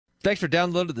Thanks for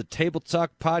downloading the Table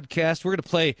Talk podcast. We're going to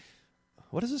play,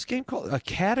 what is this game called? A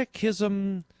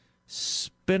Catechism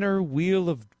Spinner Wheel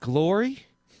of Glory?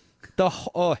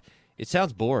 It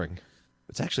sounds boring.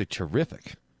 It's actually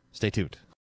terrific. Stay tuned.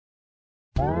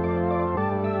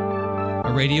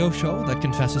 A radio show that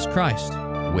confesses Christ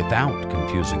without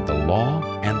confusing the law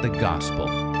and the gospel.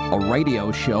 A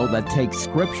radio show that takes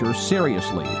Scripture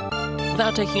seriously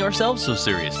without taking ourselves so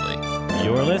seriously.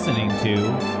 You're listening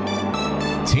to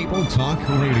Table Talk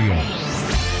Radio.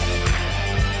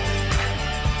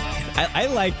 I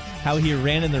like how he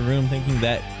ran in the room thinking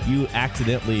that you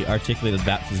accidentally articulated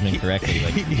baptism incorrectly.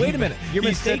 Like, wait a minute, you're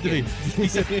mistaken. He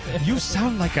said, you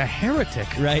sound like a heretic.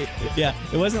 Right, yeah.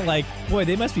 It wasn't like, boy,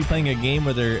 they must be playing a game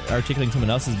where they're articulating someone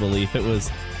else's belief. It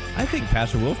was, I think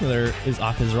Pastor Wolfmiller is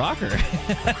off his rocker.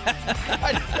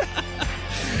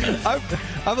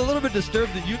 I'm a little bit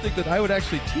disturbed that you think that I would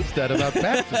actually teach that about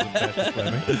baptism, Pastor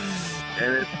Fleming.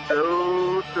 And it's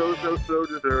so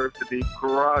deserved to be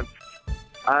crunched.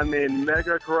 I mean,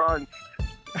 mega crunch.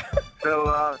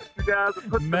 So, you guys would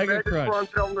put mega the mega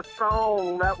crunch on the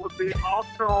song. That would be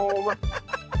awesome.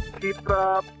 Keep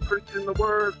preaching the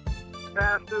word,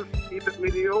 pastors. Keep it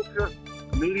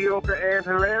mediocre and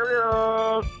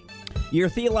hilarious. Your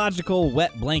theological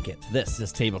wet blanket. This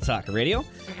is Table Talk Radio.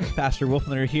 Pastor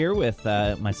Wolfmiller here with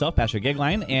myself, Pastor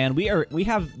Gigline, and we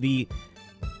have the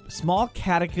Small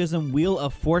Catechism Wheel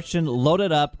of Fortune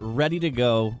loaded up, ready to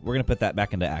go. We're going to put that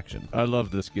back into action. I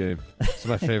love this game. It's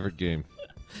my favorite game.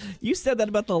 You said that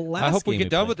about the last game. I hope we get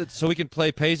done with it so we can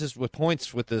play pages with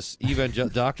points with this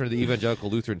doctrine of the Evangelical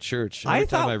Lutheran Church. Every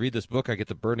time I read this book, I get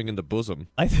the burning in the bosom.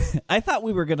 I thought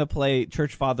we were going to play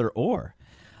Church Father Or.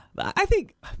 I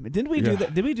think, didn't we do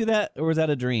that? Did we do that, or was that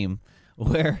a dream?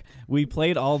 Where we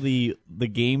played all the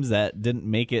games that didn't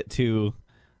make it to...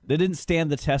 They didn't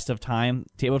stand the test of time,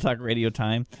 Table Talk Radio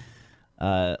time,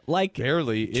 like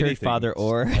barely Church Father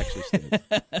Or.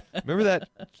 Remember that?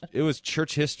 It was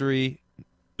church history.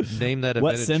 Name that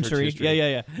what event century? In church history.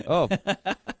 Yeah. Oh,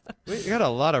 we got a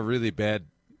lot of really bad.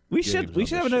 We should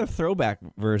have another throwback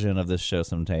version of this show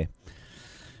someday,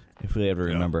 if we ever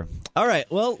remember. All right,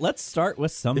 well, let's start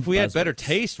with some. If we had better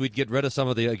taste, we'd get rid of some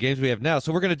of the games we have now.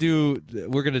 So we're gonna do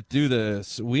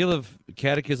the Wheel of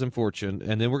Catechism Fortune,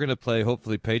 and then we're gonna play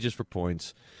hopefully Pages for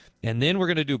Points, and then we're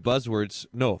gonna do buzzwords.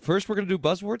 No, first we're gonna do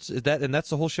buzzwords. And that's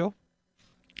the whole show?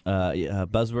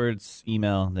 Buzzwords,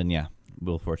 email, then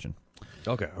Wheel of Fortune.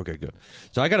 Okay, good.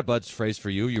 So I got a buzz phrase for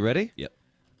you. You ready? Yep.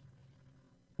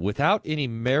 Without any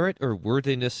merit or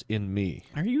worthiness in me.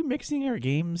 Are you mixing our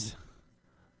games?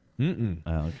 Mm-mm.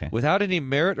 Oh, okay. Without any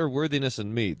merit or worthiness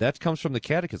in me. That comes from the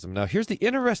Catechism. Now, here's the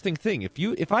interesting thing.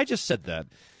 If I just said that,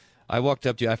 I walked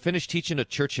up to you. I finished teaching a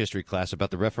church history class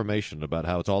about the Reformation, about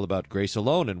how it's all about grace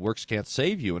alone and works can't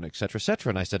save you, and et cetera, et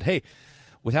cetera. And I said, hey,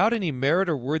 without any merit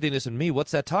or worthiness in me,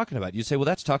 what's that talking about? You'd say, well,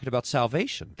 that's talking about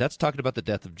salvation. That's talking about the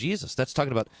death of Jesus. That's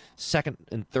talking about second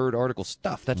and third article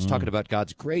stuff. That's talking about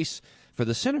God's grace for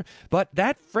the sinner. But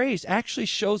that phrase actually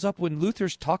shows up when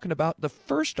Luther's talking about the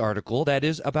first article, that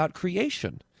is about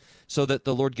creation. So that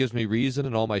the Lord gives me reason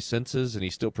and all my senses, and he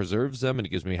still preserves them, and he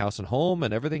gives me house and home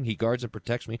and everything. He guards and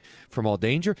protects me from all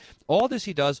danger. All this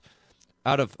he does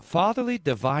out of fatherly,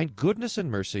 divine goodness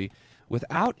and mercy,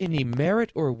 without any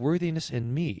merit or worthiness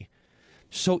in me.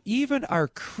 So even our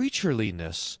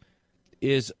creatureliness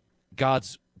is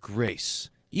God's grace.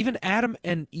 Even Adam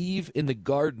and Eve in the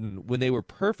garden, when they were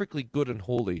perfectly good and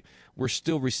holy, were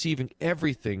still receiving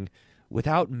everything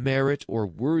without merit or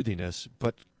worthiness,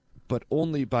 but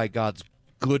only by God's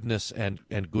goodness and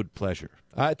good pleasure.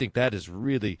 I think that is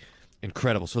really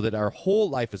incredible, so that our whole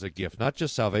life is a gift, not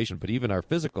just salvation, but even our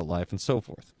physical life and so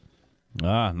forth.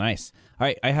 Ah, nice. All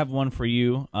right, I have one for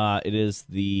you. It is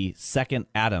the second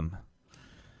Adam.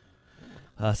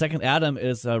 Second Adam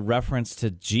is a reference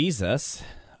to Jesus,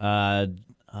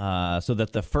 so that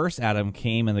the first Adam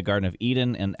came in the Garden of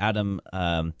Eden, and Adam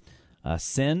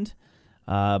sinned,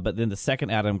 but then the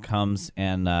second Adam comes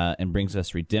and brings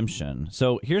us redemption.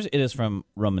 So it is from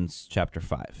Romans chapter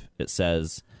 5. It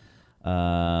says,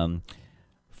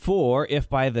 for if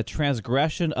by the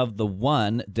transgression of the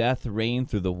one death reigned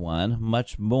through the one,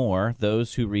 much more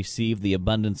those who receive the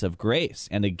abundance of grace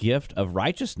and a gift of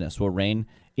righteousness will reign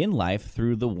in life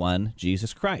through the one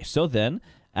Jesus Christ. So then,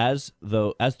 as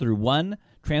through one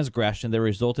transgression there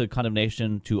resulted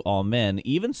condemnation to all men,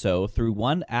 even so through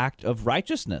one act of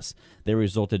righteousness there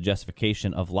resulted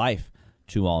justification of life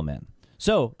to all men.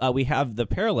 So we have the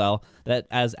parallel that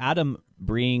as Adam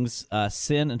brings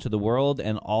sin into the world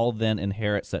and all then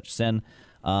inherit such sin,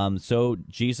 so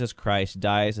Jesus Christ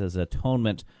dies as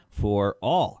atonement for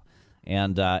all.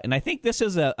 And I think this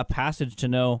is a passage to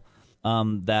know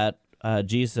that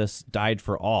Jesus died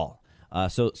for all.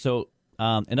 So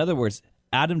in other words,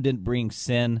 Adam didn't bring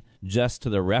sin just to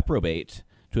the reprobate,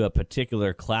 to a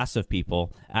particular class of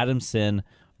people. Adam's sin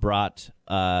brought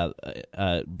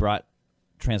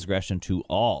transgression to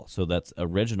all. So that's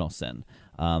original sin.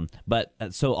 But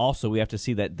so also we have to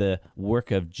see that the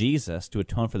work of Jesus to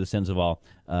atone for the sins of all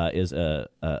is a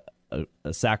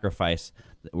sacrifice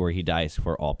where he dies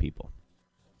for all people.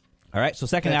 All right, so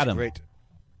second That's Adam. Great.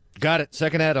 Got it.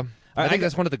 Second Adam. I think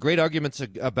that's one of the great arguments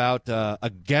about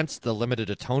against the limited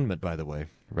atonement, by the way,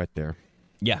 right there.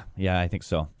 Yeah, I think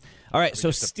so. All right,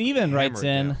 so Stephen writes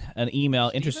in an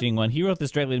email, interesting one. He wrote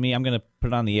this directly to me. I'm going to put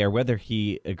it on the air, whether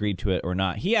he agreed to it or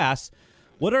not. He asks,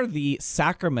 what are the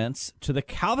sacraments to the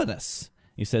Calvinists?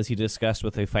 He says he discussed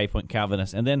with a 5-point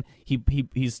Calvinist. And then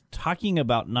he's talking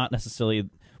about not necessarily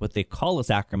what they call a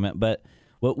sacrament, but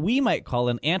what we might call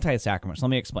an anti-sacrament. So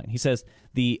let me explain. He says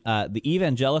the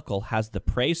evangelical has the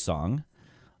praise song.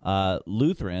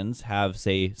 Lutherans have,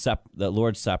 say, the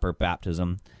Lord's Supper,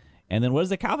 baptism. And then what does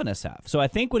the Calvinists have? So I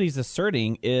think what he's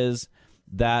asserting is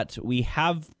that we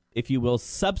have, if you will,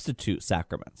 substitute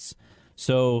sacraments.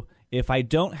 So if I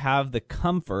don't have the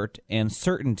comfort and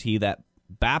certainty that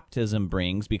baptism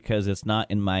brings because it's not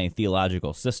in my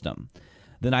theological system,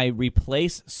 then I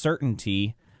replace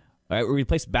certainty, I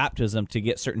replace baptism to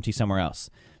get certainty somewhere else.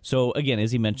 So again,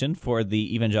 as he mentioned, for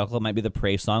the evangelical, it might be the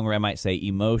praise song, or I might say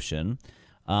emotion.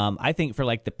 I think for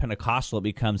like the Pentecostal, it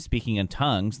becomes speaking in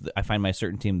tongues. I find my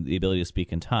certainty in the ability to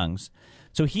speak in tongues.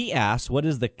 So he asks, what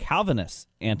is the Calvinist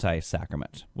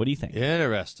anti-sacrament? What do you think?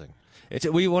 Interesting.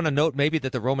 We want to note maybe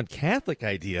that the Roman Catholic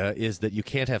idea is that you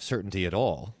can't have certainty at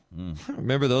all.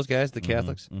 Remember those guys, the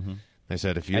Catholics? Mm-hmm. They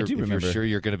said if you're sure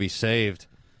you're going to be saved,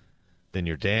 then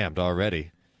you're damned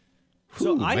already.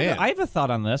 So I have a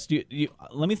thought on this.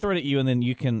 Let me throw it at you, and then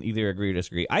you can either agree or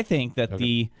disagree. I think that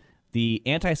the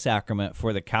anti-sacrament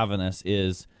for the Calvinists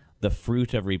is the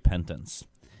fruit of repentance.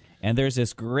 And there's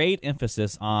this great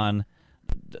emphasis on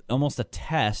almost a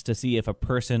test to see if a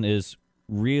person is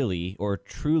really or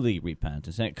truly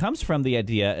repentant. And it comes from the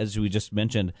idea, as we just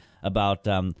mentioned, about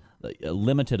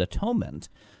limited atonement.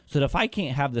 So that if I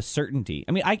can't have the certainty,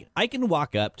 I mean, I can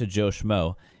walk up to Joe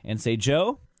Schmo and say,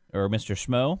 Joe, or Mr.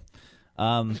 Schmo,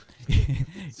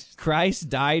 Christ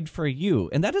died for you.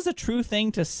 And that is a true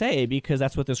thing to say because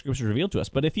that's what the scriptures reveal to us.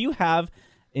 But if you have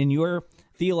in your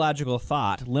theological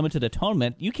thought limited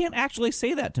atonement, you can't actually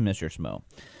say that to Mr. Schmo.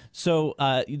 So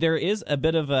there is a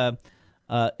bit of a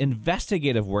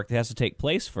investigative work that has to take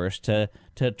place first to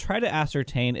try to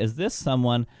ascertain, is this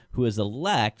someone who is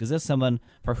elect? Is this someone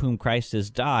for whom Christ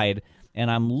has died? And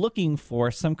I'm looking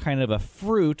for some kind of a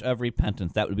fruit of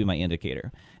repentance. That would be my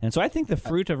indicator. And so I think the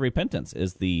fruit of repentance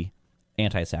is the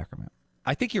anti-sacrament.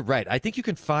 I think you're right. I think you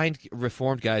can find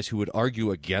Reformed guys who would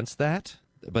argue against that,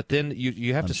 but then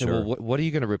you have to say, well, what are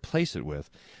you going to replace it with?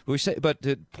 But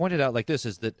to point it out like this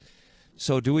is that,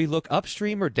 so do we look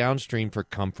upstream or downstream for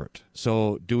comfort?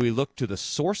 So do we look to the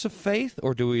source of faith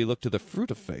or do we look to the fruit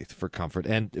of faith for comfort?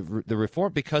 And the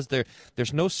Reformed, because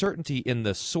there's no certainty in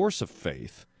the source of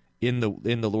faith, in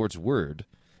the Lord's word,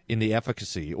 in the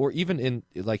efficacy, or even in,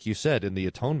 like you said, in the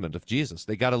atonement of Jesus.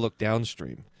 They got to look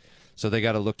downstream. So they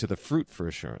got to look to the fruit for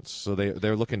assurance. So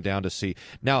they're looking down to see.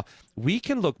 Now, we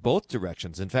can look both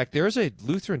directions. In fact, there is a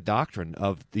Lutheran doctrine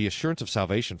of the assurance of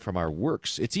salvation from our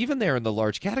works. It's even there in the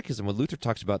Large Catechism when Luther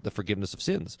talks about the forgiveness of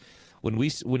sins. When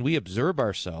we observe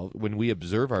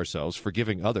ourselves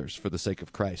forgiving others for the sake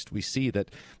of Christ, we see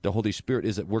that the Holy Spirit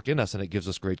is at work in us, and it gives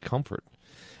us great comfort.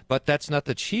 But that's not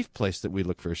the chief place that we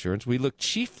look for assurance. We look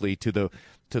chiefly to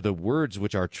the words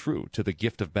which are true, to the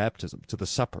gift of baptism, to the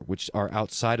supper, which are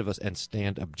outside of us and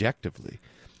stand objectively.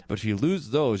 But if you lose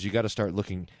those, you got to start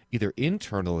looking either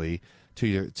internally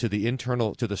to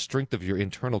the strength of your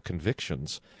internal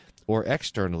convictions, or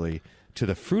externally to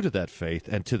the fruit of that faith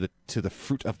and to the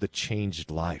fruit of the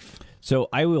changed life. So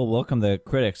I will welcome the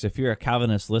critics. If you're a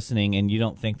Calvinist listening and you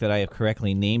don't think that I have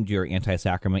correctly named your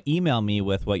anti-sacrament, email me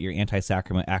with what your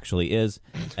anti-sacrament actually is,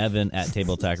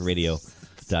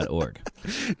 evan@tabletalkradio.org.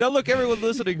 Now, look, everyone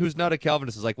listening who's not a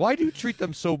Calvinist is like, why do you treat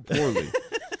them so poorly?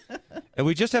 And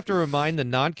we just have to remind the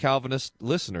non-Calvinist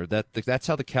listener that that's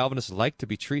how the Calvinists like to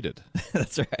be treated.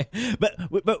 That's right.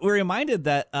 But we're reminded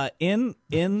that in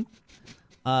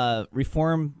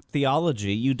Reformed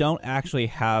theology, you don't actually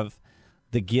have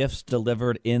the gifts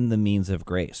delivered in the means of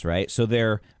grace, right? So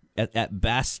they're at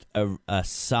best a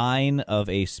sign of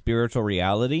a spiritual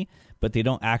reality, but they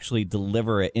don't actually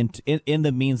deliver it in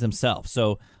the means themselves.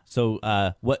 So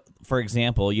what, for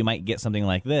example, you might get something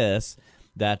like this,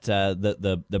 that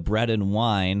the bread and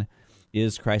wine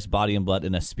is Christ's body and blood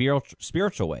in a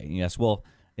spiritual way. And yes, well,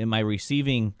 Am I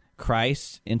receiving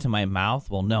Christ into my mouth?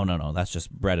 Well, no. That's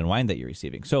just bread and wine that you're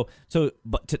receiving.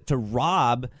 But to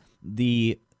rob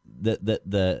the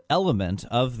element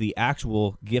of the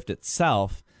actual gift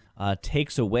itself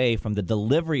takes away from the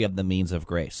delivery of the means of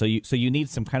grace. So you need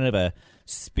some kind of a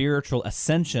spiritual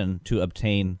ascension to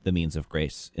obtain the means of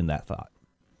grace in that thought.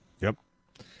 Yep.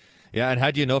 Yeah, and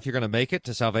how do you know if you're going to make it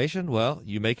to salvation? Well,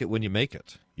 you make it when you make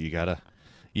it.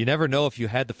 You never know if you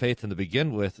had the faith to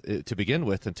begin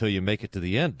with until you make it to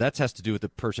the end. That has to do with the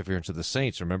perseverance of the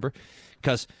saints, remember?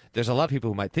 Because there's a lot of people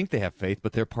who might think they have faith,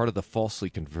 but they're part of the falsely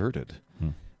converted.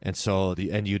 And so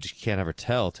you just can't ever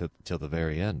tell till the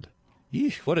very end.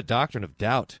 Eesh, what a doctrine of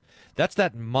doubt. That's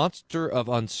that monster of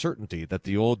uncertainty that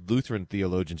the old Lutheran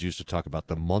theologians used to talk about,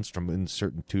 the monstrum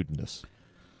incertitudinus.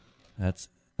 That's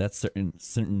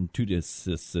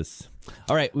certainitudinous.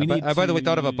 All right, I by the way,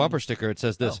 thought of a bumper sticker. It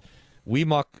says this: "We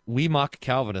mock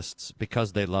Calvinists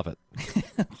because they love it."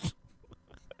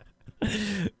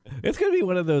 It's going to be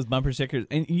one of those bumper stickers,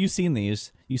 and you've seen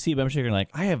these. You see a bumper sticker, and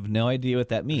like, I have no idea what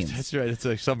that means. That's right. It's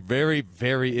like some very,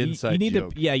 very inside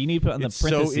joke. You need to put on the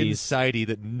parentheses. It's so insidey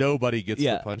that nobody gets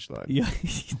the punchline. Yeah.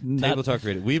 Table Talk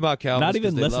Radio. We mock Calvinists. Not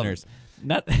even listeners.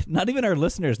 Not even our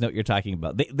listeners know what you're talking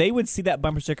about. They would see that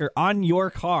bumper sticker on your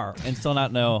car and still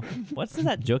not know what's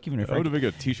that joke even refer to. I would make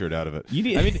a T-shirt out of it.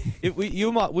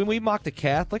 When we mock the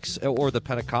Catholics or the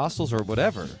Pentecostals or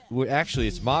whatever, actually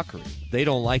it's mockery. They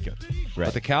don't like it. Right.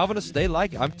 But the Calvinists, they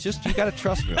like it. You got to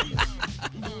trust me on this.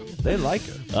 They like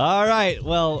it. All right.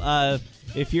 Well,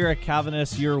 if you're a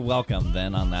Calvinist, you're welcome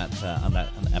then on that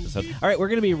episode. All right, we're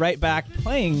going to be right back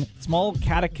playing Small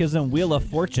Catechism Wheel of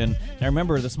Fortune. Now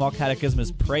remember, the Small Catechism is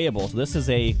prayable, so this is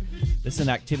an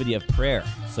activity of prayer.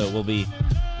 So we'll be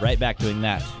right back doing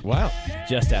that. Wow!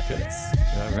 Just after this.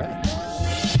 All right.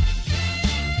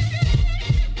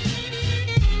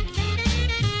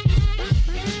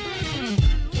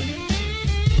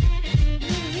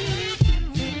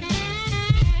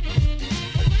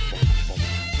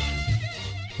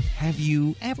 Have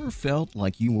you ever felt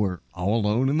like you were all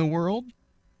alone in the world?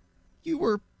 You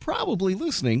were probably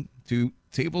listening to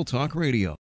Table Talk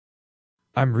Radio.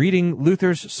 I'm reading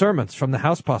Luther's sermons from the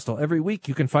House Postil every week.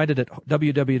 You can find it at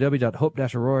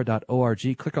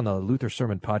www.hope-aurora.org. Click on the Luther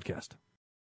Sermon Podcast.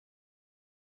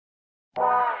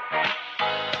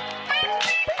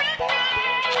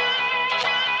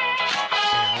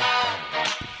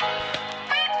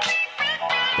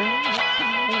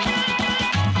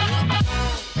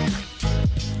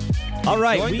 All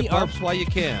right, Join the bumps while you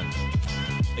can.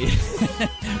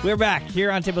 We're back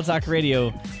here on Table Talk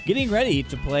Radio, getting ready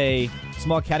to play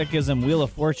Small Catechism Wheel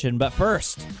of Fortune. But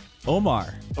first,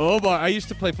 Omar. I used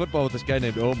to play football with this guy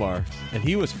named Omar, and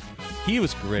he was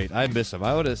great. I miss him.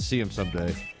 I want to see him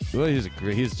someday. Well,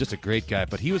 he's just a great guy,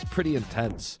 but he was pretty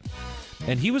intense.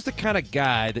 And he was the kind of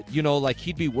guy that, like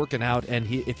he'd be working out, and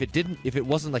if it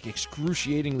wasn't like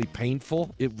excruciatingly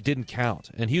painful, it didn't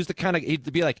count. And he was the kind of,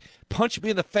 he'd be like, punch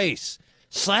me in the face,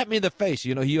 slap me in the face.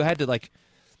 You had to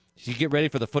you get ready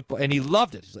for the football, and he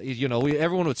loved it.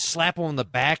 Everyone would slap him on the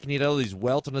back, and he'd have all these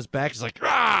welts on his back. He's like,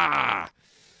 ah!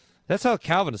 That's how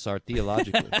Calvinists are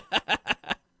theologically.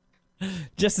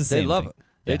 Just the same. They love thing. it.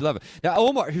 They'd love it. Now,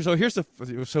 Omar.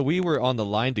 So we were on the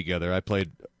line together. I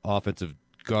played offensive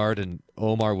guard, and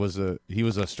Omar was a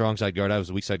strong side guard. I was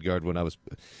a weak side guard when I was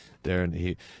there, and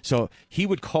he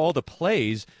would call the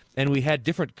plays, and we had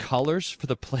different colors for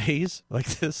the plays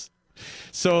like this.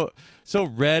 So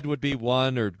red would be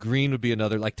one, or green would be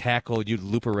another. Like tackle, you'd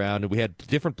loop around, and we had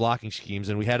different blocking schemes,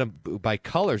 and we had them by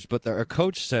colors. But our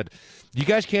coach said, "You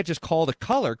guys can't just call the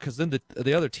color, because then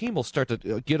the other team will start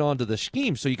to get onto the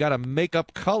scheme. So you got to make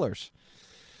up colors."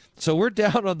 So we're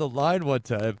down on the line one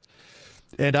time,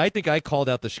 and I think I called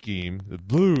out the scheme,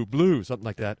 blue, something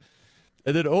like that.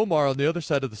 And then Omar on the other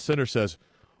side of the center says,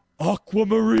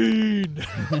 "Aquamarine."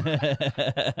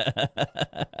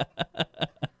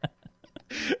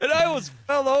 And I almost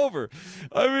fell over.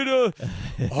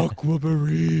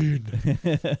 Aquamarine.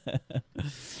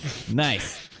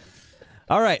 Nice.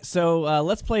 All right, so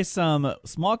let's play some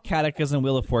Small Catechism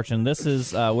Wheel of Fortune. This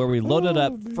is where we loaded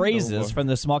up phrases from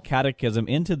the Small Catechism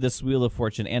into this Wheel of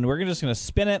Fortune, and we're just going to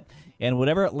spin it, and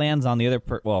whatever it lands on, the other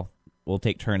we'll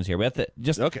take turns here. We have to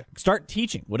just start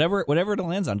teaching. Whatever it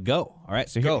lands on, go. All right,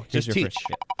 so here's your teach. first.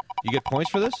 Yeah. You get points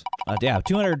for this? Yeah,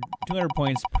 200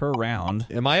 points per round.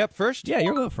 Am I up first? Yeah,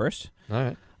 you'll go first.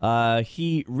 All right.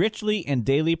 He richly and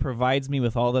daily provides me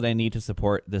with all that I need to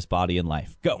support this body and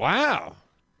life. Go. Wow.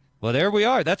 Well, there we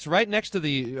are. That's right next to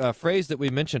the phrase that we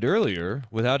mentioned earlier,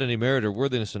 without any merit or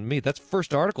worthiness in me. That's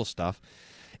first article stuff.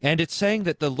 And it's saying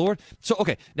that the Lord. So,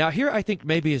 okay, now here I think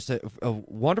maybe is a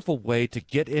wonderful way to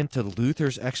get into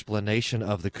Luther's explanation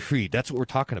of the creed. That's what we're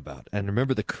talking about. And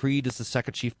remember, the creed is the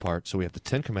second chief part. So we have the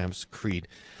Ten Commandments, creed.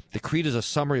 The creed is a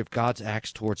summary of God's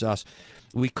acts towards us.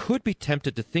 We could be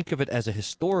tempted to think of it as a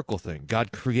historical thing.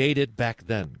 God created back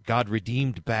then. God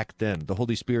redeemed back then. The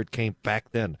Holy Spirit came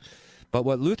back then. But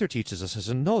what Luther teaches us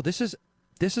is, no, this is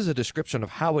a description of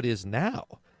how it is now.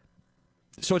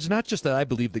 So it's not just that I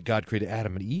believe that God created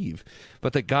Adam and Eve,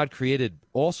 but that God created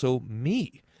also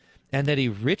me, and that he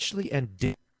richly and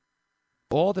did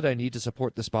all that I need to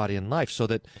support this body and life, so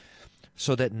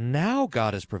that now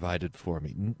God has provided for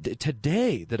me.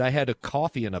 Today, that I had a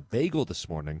coffee and a bagel this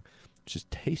morning, which is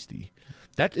tasty,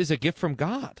 that is a gift from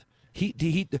God.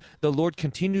 The Lord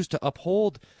continues to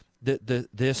uphold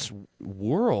this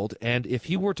world, and if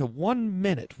he were to 1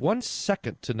 minute, 1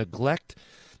 second to neglect,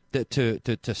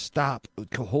 to stop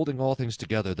holding all things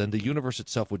together, then the universe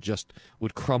itself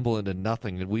would crumble into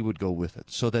nothing, and we would go with it.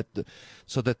 So that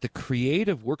the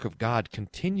creative work of God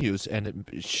continues, and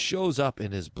it shows up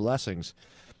in his blessings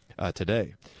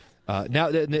today. Now,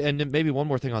 and maybe one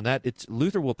more thing on that.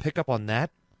 Luther will pick up on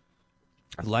that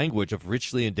language of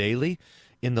richly and daily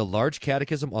in the Large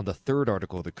Catechism on the third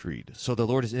article of the Creed. So the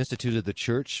Lord has instituted the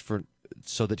church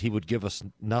so that he would give us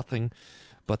nothing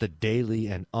but the daily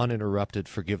and uninterrupted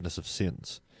forgiveness of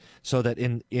sins. So that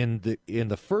in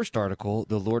the first article,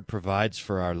 the Lord provides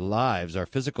for our lives, our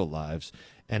physical lives,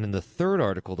 and in the third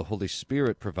article, the Holy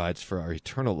Spirit provides for our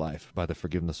eternal life by the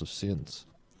forgiveness of sins.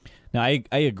 Now, I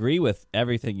agree with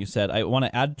everything you said. I want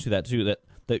to add to that, too,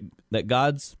 that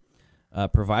God's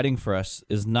providing for us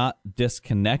is not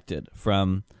disconnected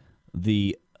from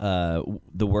the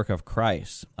work of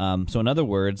Christ. So in other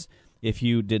words, if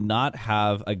you did not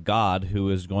have a God who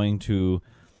is going to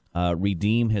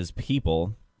redeem his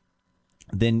people,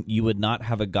 then you would not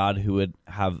have a God who would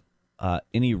have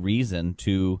any reason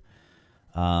to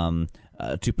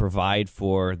provide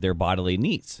for their bodily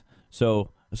needs. So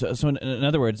in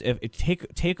other words, if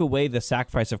take away the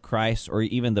sacrifice of Christ, or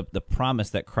even the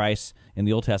promise that Christ in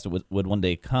the Old Testament would one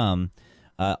day come,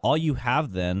 all you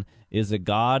have then is a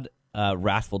God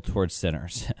wrathful towards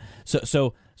sinners.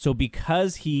 So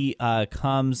because he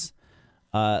comes,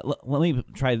 let me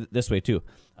try this way too.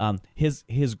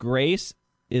 His grace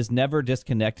is never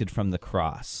disconnected from the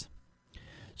cross.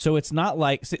 So it's not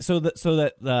like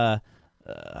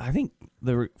I think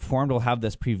the Reformed will have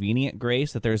this prevenient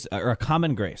grace, that there's or a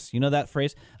common grace. You know that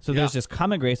phrase? So there's this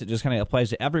common grace that just kind of applies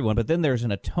to everyone, but then there's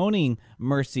an atoning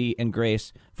mercy and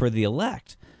grace for the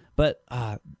elect. But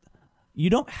you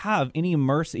don't have any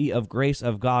mercy of grace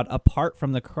of God apart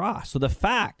from the cross. So the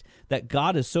fact that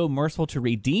God is so merciful to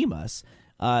redeem us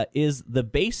is the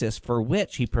basis for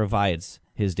which he provides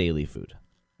his daily food.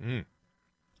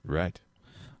 Right.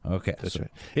 Okay. That's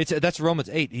right. That's Romans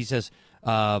 8. He says,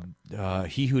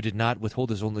 he who did not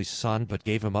withhold his only son, but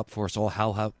gave him up for us all,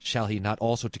 how shall he not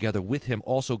also together with him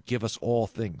also give us all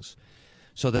things?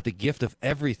 So that the gift of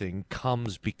everything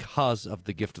comes because of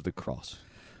the gift of the cross.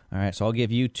 All right, so I'll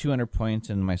give you 200 points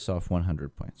and myself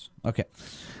 100 points. Okay.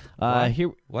 Why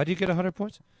do you get 100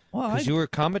 points? Well, because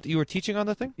you were teaching on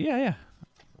the thing? Yeah.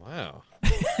 Wow.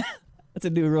 That's a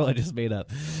new rule I just made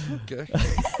up. Okay.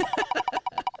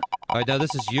 All right, now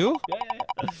this is you? Yeah.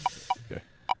 Okay.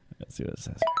 Let's see what it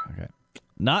says here. Okay.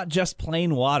 Not just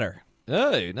plain water.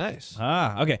 Hey, nice.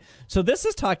 Okay. So this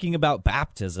is talking about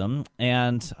baptism,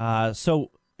 and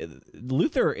so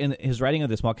Luther, in his writing of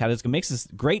the Small Catechism, makes this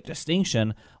great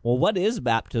distinction. Well, what is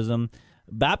baptism?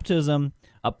 Baptism,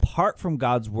 apart from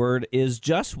God's word, is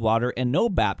just water and no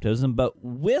baptism, but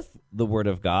with the word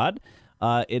of God,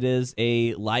 it is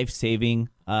a life-saving,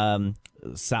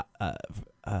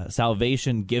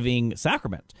 salvation-giving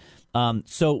sacrament.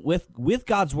 So with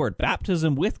God's word,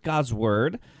 baptism with God's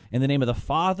word, in the name of the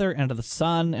Father and of the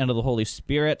Son and of the Holy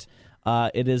Spirit,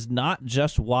 it is not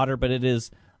just water, but it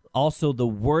is also the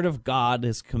word of God,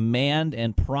 his command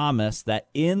and promise that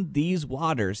in these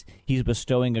waters he's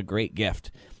bestowing a great gift.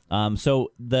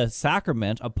 So the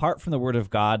sacrament, apart from the word of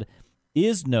God,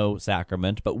 is no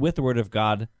sacrament, but with the word of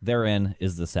God, therein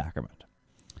is the sacrament.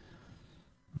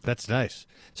 That's nice.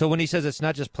 So when he says it's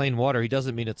not just plain water, he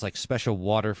doesn't mean it's like special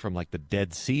water from like the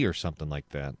Dead Sea or something like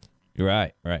that.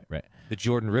 Right. The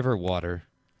Jordan River water.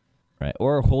 Right,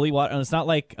 or holy water. And it's not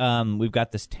like we've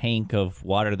got this tank of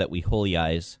water that we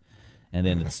holyize, and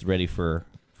then it's ready for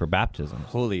baptism.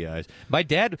 Holyize. My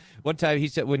dad, one time, he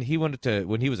said when he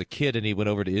was a kid and he went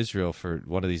over to Israel for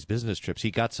one of these business trips, he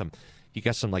got some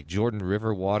like Jordan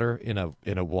River water in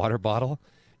a water bottle,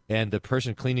 and the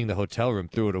person cleaning the hotel room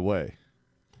threw it away.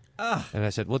 And I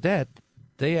said, well, Dad,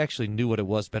 they actually knew what it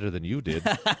was better than you did.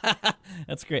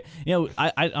 That's great.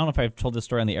 I don't know if I've told this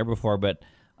story on the air before, but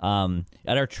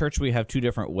at our church we have 2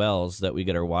 different wells that we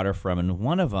get our water from, and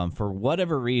one of them, for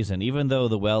whatever reason, even though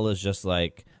the well is just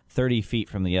like 30 feet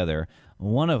from the other,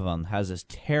 one of them has this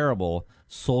terrible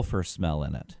sulfur smell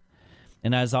in it.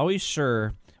 And I was always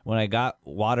sure when I got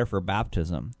water for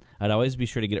baptism, I'd always be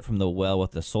sure to get it from the well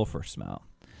with the sulfur smell,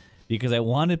 because I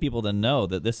wanted people to know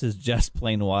that this is just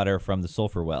plain water from the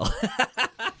sulfur well.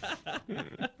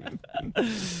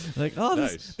 Like, oh,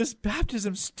 Nice. this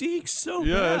baptism stinks so bad.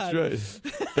 Yeah, that's right.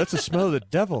 That's the smell of the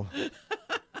devil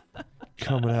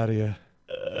coming out of you.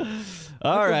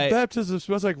 All right. Baptism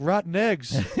smells like rotten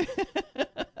eggs.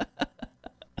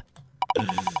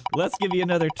 Let's give you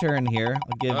another turn here.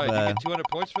 I'll give. All right, you get 200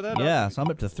 points for that? Yeah, so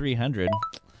I'm up to 300.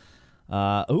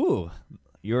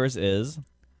 Yours is,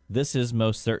 this is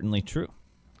most certainly true.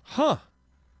 Huh.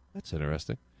 That's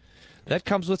interesting. That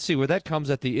comes, let's see, where that comes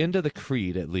at the end of the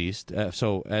creed, at least.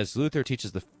 So as Luther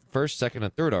teaches the first, second,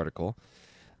 and third article,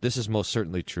 this is most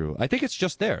certainly true. I think it's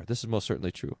just there. This is most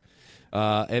certainly true.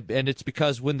 And it's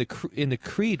because when in the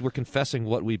creed we're confessing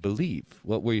what we believe,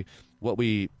 what we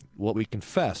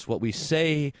confess, what we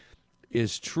say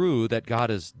is true that God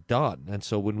has done. And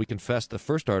so when we confess the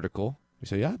first article, we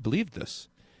say, yeah, I believe this.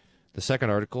 The second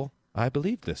article, I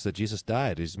believe this, that Jesus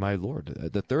died, He's my Lord.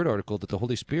 The third article, that the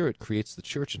Holy Spirit creates the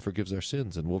church and forgives our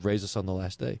sins and will raise us on the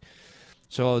last day.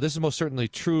 So this is most certainly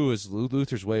true is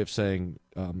Luther's way of saying,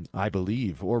 I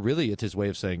believe, or really it's his way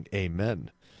of saying,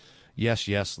 amen. Yes,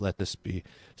 yes, let this be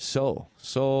so.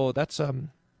 So that's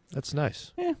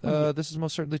nice. Yeah. This is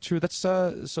most certainly true. That's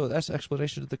so that's the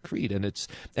explanation of the creed, and it's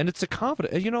a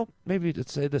confidence. Maybe to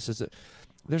say this is that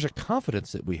there's a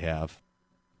confidence that we have.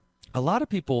 A lot of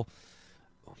people,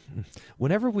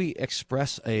 whenever we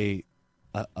express a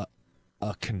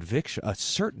conviction, a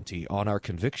certainty on our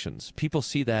convictions, people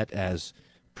see that as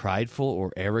prideful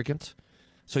or arrogant.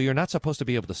 So you're not supposed to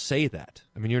be able to say that.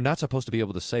 I mean, you're not supposed to be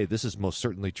able to say this is most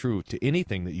certainly true to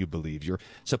anything that you believe. You're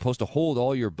supposed to hold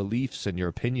all your beliefs and your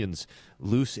opinions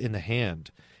loose in the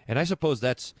hand. And I suppose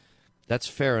that's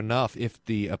fair enough if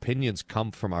the opinions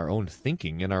come from our own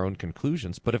thinking and our own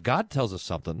conclusions. But if God tells us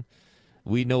something,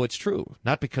 we know it's true,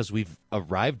 not because we've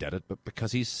arrived at it, but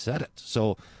because He's said it.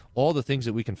 So all the things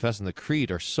that we confess in the creed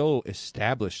are so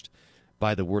established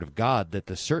by the Word of God that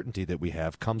the certainty that we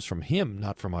have comes from Him,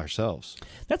 not from ourselves.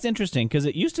 That's interesting, because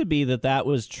it used to be that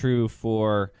was true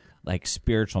for like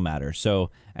spiritual matters.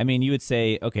 So, I mean, you would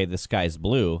say, okay, the sky's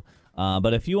blue,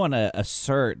 but if you want to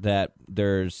assert that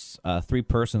there's 3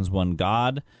 persons, one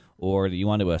God, or that you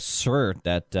want to assert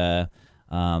that that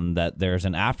there's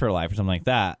an afterlife or something like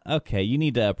that, okay, you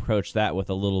need to approach that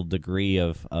with a little degree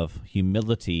of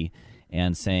humility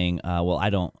and saying, well, I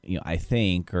don't, I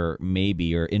think, or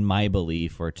maybe, or in my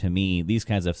belief, or to me, these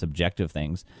kinds of subjective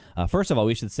things. First of all,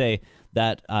 we should say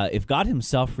that if God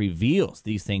Himself reveals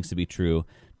these things to be true,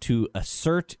 to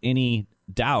assert any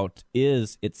doubt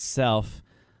is itself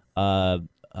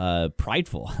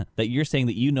prideful. That you're saying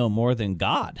that you know more than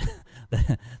God.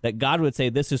 That God would say,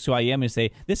 this is who I am, and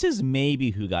say, this is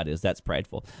maybe who God is. That's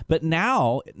prideful. But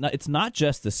now, it's not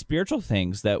just the spiritual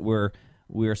things that we're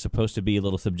supposed to be a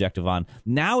little subjective on.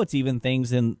 Now it's even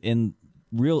things in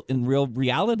real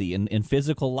reality, in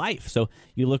physical life. So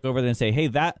you look over there and say, hey,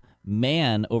 that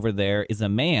man over there is a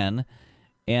man.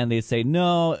 And they say,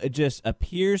 no, it just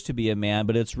appears to be a man,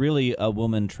 but it's really a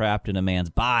woman trapped in a man's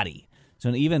body.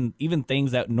 So even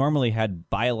things that normally had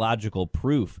biological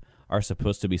proof are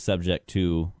supposed to be subject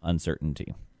to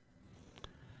uncertainty.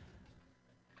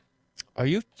 Are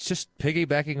you just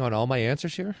piggybacking on all my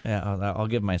answers here? Yeah, I'll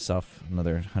give myself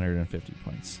another 150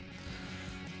 points.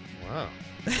 Wow.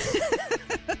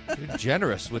 You're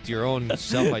generous with your own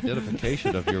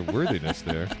self-identification of your worthiness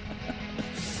there.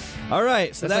 All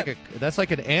right, so that's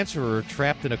like an answerer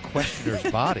trapped in a questioner's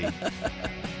body.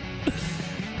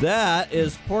 That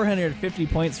is 450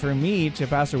 points for me to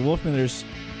Pastor Wolfmiller's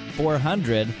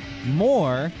 400.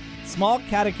 More Small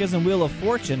Catechism Wheel of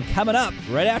Fortune coming up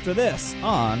right after this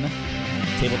on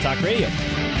Table Talk Radio.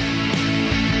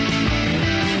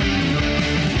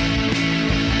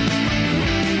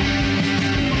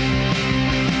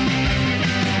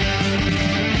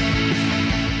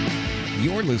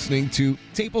 You're listening to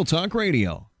Table Talk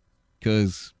Radio,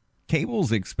 because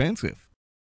cable's expensive.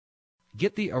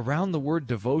 Get the Around the Word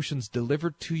devotions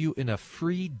delivered to you in a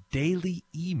free daily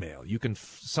email. You can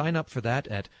sign up for that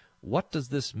at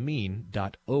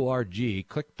whatdoesthismean.org.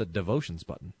 Click the devotions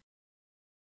button.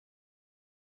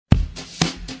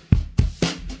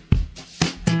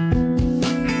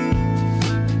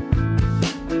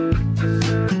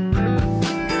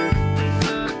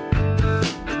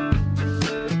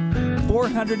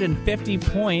 450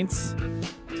 points.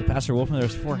 To Pastor Wolfman,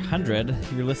 there's 400.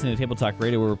 You're listening to Table Talk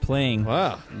Radio, where we're playing.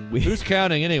 Wow. Who's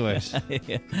counting anyways?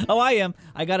 Oh, I am.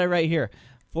 I got it right here.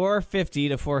 450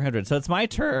 to 400. So it's my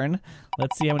turn.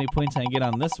 Let's see how many points I can get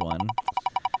on this one.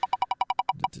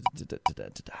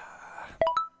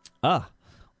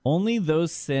 Only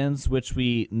those sins which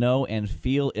we know and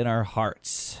feel in our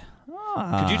hearts.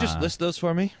 Could you just list those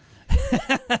for me?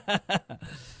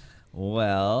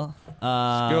 Well,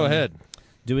 go ahead.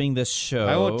 Doing this show.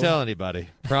 I won't tell anybody.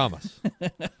 Promise.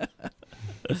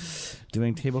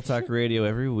 Doing Table Talk Radio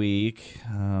every week.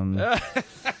 All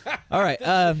right.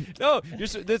 No,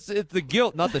 it's the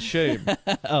guilt, not the shame.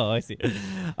 Oh, I see.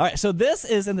 All right. So this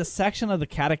is in the section of the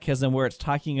Catechism where it's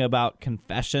talking about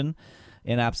confession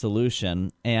and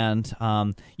absolution, and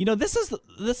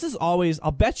this is always.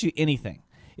 I'll bet you anything.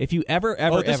 If you ever.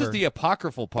 This is the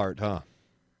apocryphal part, huh?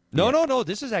 No.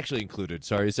 This is actually included.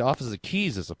 Sorry, it's the Office of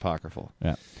Keys is apocryphal.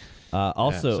 Yeah.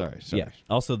 Also, sorry. Yeah.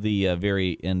 Also, the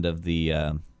very end of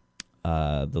the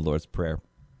Lord's Prayer.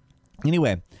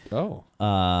 Anyway. Oh.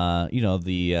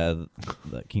 The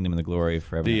kingdom and the glory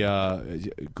forever.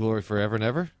 The glory forever and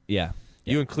ever. Yeah.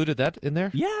 You included that in there?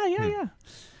 Yeah.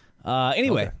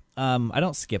 Anyway, Okay. I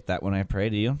don't skip that when I pray.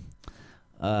 Do you?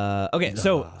 Okay.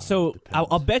 So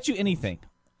I'll bet you anything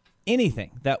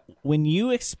that when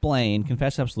you explain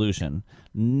confession absolution,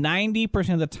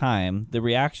 90% of the time the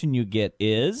reaction you get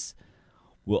is,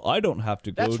 well, I don't have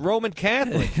to go. That's Roman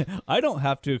Catholic. I don't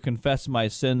have to confess my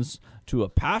sins to a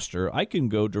pastor. I can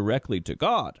go directly to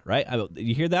God, right?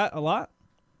 You hear that a lot?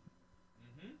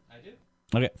 I do.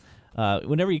 Okay.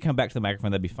 Whenever you come back to the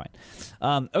microphone, that'd be fine.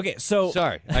 Okay, so...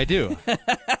 Sorry, I do.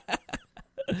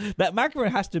 That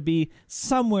microphone has to be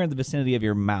somewhere in the vicinity of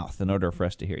your mouth in order for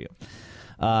us to hear you.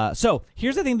 So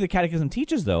here's the thing the Catechism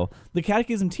teaches, though. The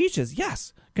Catechism teaches,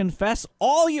 yes, confess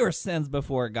all your sins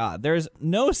before God. There's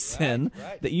no sin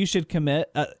that you should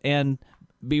commit and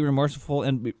be remorseful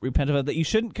and repent of, that you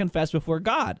shouldn't confess before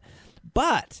God.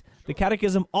 But the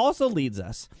Catechism also leads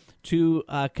us to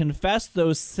confess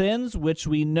those sins which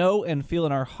we know and feel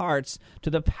in our hearts to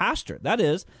the pastor. That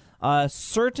is,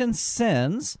 certain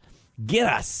sins get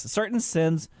us. Certain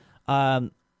sins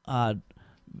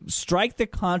strike the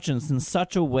conscience in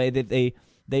such a way that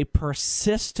they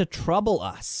persist to trouble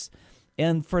us.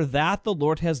 And for that, the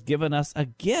Lord has given us a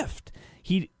gift.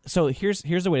 So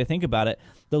here's a way to think about it.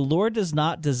 The Lord does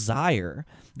not desire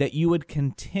that you would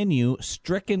continue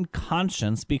stricken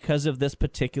conscience because of this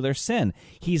particular sin.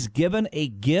 He's given a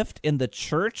gift in the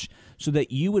church so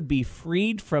that you would be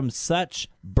freed from such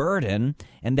burden,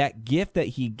 and that gift that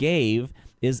he gave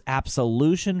is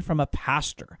absolution from a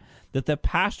pastor. That the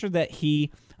pastor that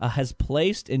he has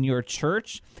placed in your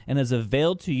church and has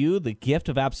availed to you the gift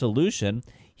of absolution,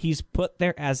 he's put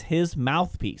there as his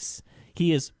mouthpiece.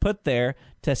 He is put there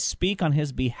to speak on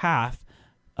his behalf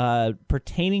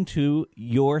pertaining to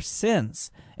your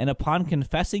sins. And upon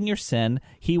confessing your sin,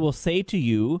 he will say to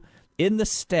you, in the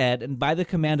stead and by the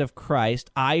command of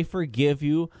Christ, I forgive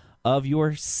you of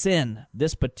your sin.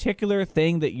 This particular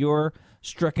thing that you're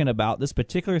stricken about, this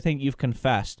particular thing you've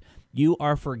confessed, you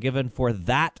are forgiven for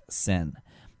that sin.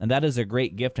 And that is a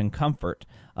great gift and comfort.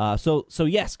 So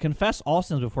yes, confess all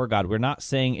sins before God. We're not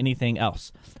saying anything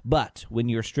else. But when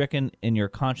you're stricken in your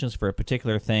conscience for a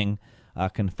particular thing,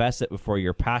 confess it before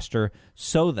your pastor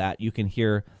so that you can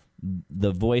hear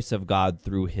the voice of God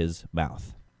through his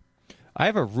mouth. I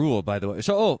have a rule, by the way.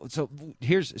 So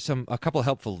here's a couple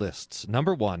helpful lists.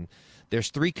 Number one, there's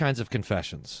 3 kinds of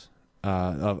confessions,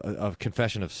 of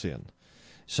confession of sin.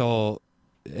 So,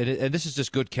 and this is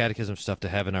just good catechism stuff to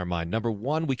have in our mind. Number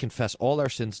one, we confess all our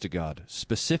sins to God,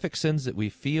 specific sins that we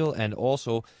feel, and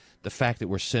also the fact that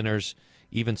we're sinners,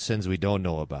 even sins we don't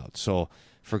know about. So,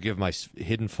 forgive my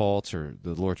hidden faults, or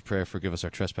the Lord's Prayer, forgive us our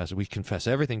trespasses. We confess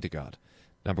everything to God.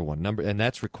 Number one, and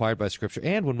that's required by Scripture.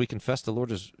 And when we confess, the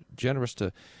Lord is generous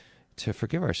to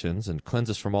forgive our sins and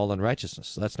cleanse us from all unrighteousness.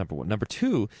 So that's number one. Number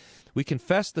two, we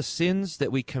confess the sins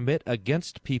that we commit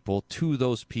against people to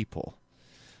those people.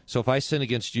 So if I sin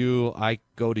against you, I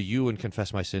go to you and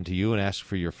confess my sin to you and ask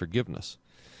for your forgiveness.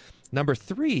 Number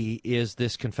three is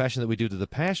this confession that we do to the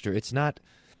pastor. It's not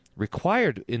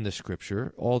required in the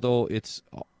Scripture, although it's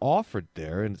offered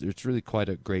there, and it's really quite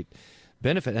a great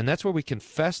benefit. And that's where we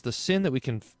confess the sin that we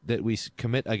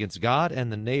commit against God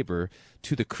and the neighbor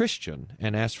to the Christian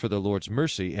and ask for the Lord's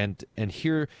mercy and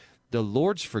hear the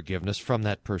Lord's forgiveness from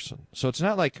that person. So it's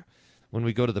not like when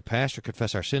we go to the pastor,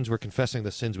 confess our sins, we're confessing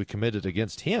the sins we committed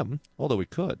against him, although we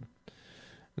could.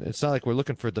 It's not like we're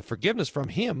looking for the forgiveness from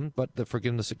him, but the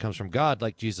forgiveness that comes from God,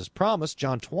 like Jesus promised,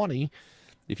 John 20,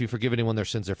 if you forgive anyone their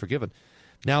sins, they're forgiven.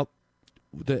 Now,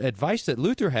 the advice that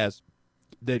Luther has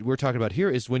that we're talking about here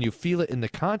is when you feel it in the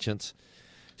conscience.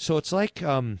 So it's like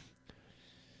So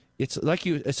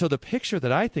the picture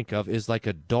that I think of is like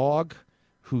a dog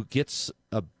who gets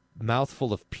a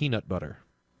mouthful of peanut butter.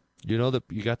 You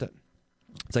got that?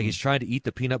 It's like he's trying to eat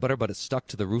the peanut butter, but it's stuck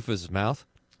to the roof of his mouth,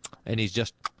 and he's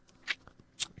just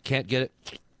can't get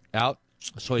it out.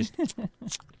 So he's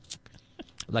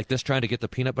like this, trying to get the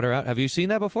peanut butter out. Have you seen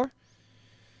that before?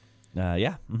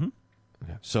 Yeah. Mm-hmm.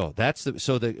 So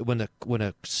when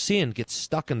a sin gets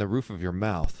stuck in the roof of your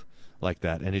mouth like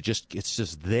that, and it's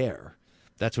just there,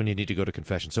 that's when you need to go to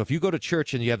confession. So if you go to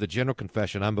church and you have the general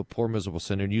confession, I'm a poor miserable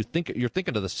sinner, and you're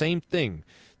thinking of the same thing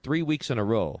 3 weeks in a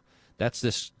row, that's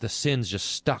the sin's just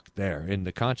stuck there in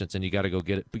the conscience, and you got to go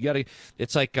get it. But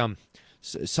it's like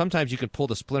sometimes you can pull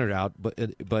the splinter out,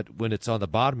 but when it's on the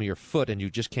bottom of your foot and you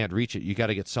just can't reach it, you got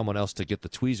to get someone else to get the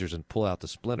tweezers and pull out the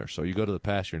splinter. So you go to the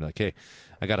pastor and you're like, hey,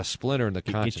 I got a splinter in the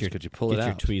conscience. Could you pull it out? Get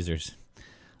your tweezers.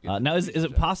 Now, is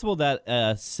it possible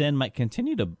that sin might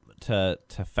continue to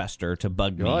fester, to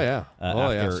bug me?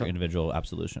 After individual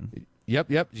absolution.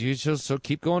 Yep. You just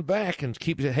keep going back and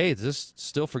hey, is this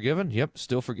still forgiven? Yep,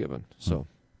 still forgiven. So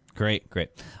great.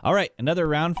 All right, another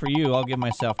round for you. I'll give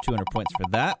myself 200 points for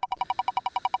that.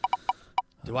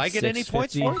 Do I get any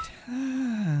points for it?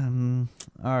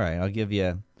 All right, I'll give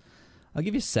you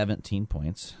 17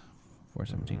 points.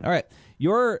 417. All right,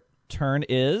 your turn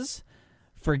is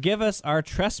forgive us our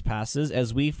trespasses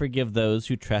as we forgive those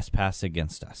who trespass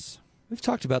against us. We've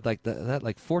talked about that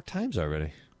like 4 times already.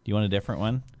 Do you want a different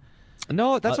one?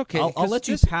 No, that's okay. I'll let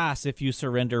you pass if you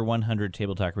surrender 100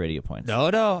 Table Talk Radio points. No.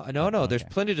 Okay. There's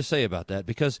plenty to say about that,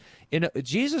 because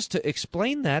Jesus, to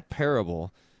explain that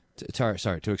parable,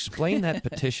 to explain that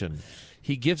petition,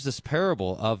 he gives this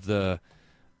parable of the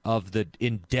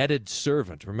indebted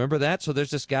servant. Remember that? So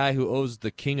there's this guy who owes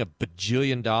the king $1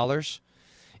 bajillion,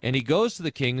 and he goes to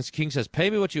the king. The king says,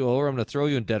 "Pay me what you owe, or I'm going to throw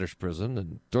you in debtor's prison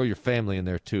and throw your family in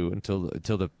there too until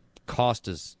the cost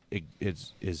is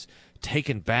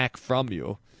taken back from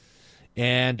you."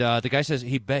 And the guy says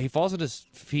he falls on his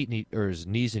feet or his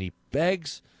knees, and he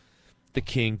begs the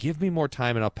king, "Give me more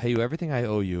time, and I'll pay you everything I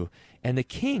owe you." And the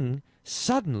king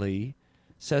suddenly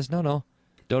says, "No,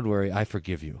 don't worry, I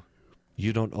forgive you.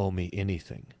 You don't owe me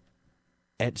anything,"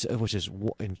 which is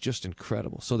just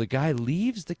incredible. So the guy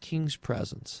leaves the king's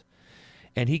presence,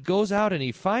 and he goes out and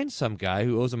he finds some guy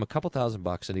who owes him a couple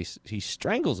 $1,000, and he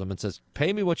strangles him and says,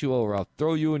 "Pay me what you owe, or I'll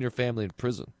throw you and your family in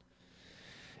prison."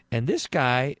 And this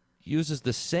guy uses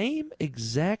the same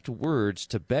exact words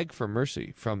to beg for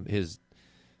mercy from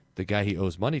the guy he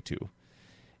owes money to.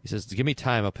 He says, "Give me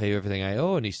time, I'll pay you everything I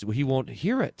owe," and he won't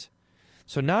hear it.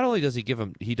 So not only does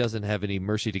he doesn't have any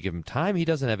mercy to give him time, he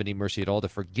doesn't have any mercy at all to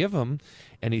forgive him,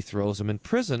 and he throws him in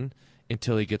prison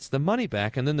until he gets the money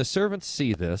back. And then the servants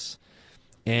see this,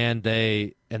 and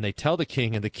they tell the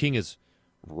king, and the king is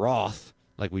wroth,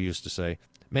 like we used to say.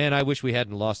 Man, I wish we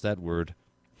hadn't lost that word,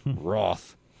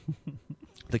 wroth.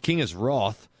 The king is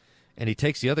wroth, and he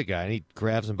takes the other guy, and he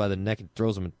grabs him by the neck and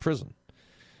throws him in prison.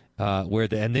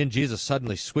 And then Jesus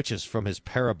suddenly switches from his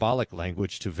parabolic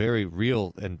language to very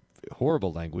real and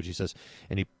horrible language. He says,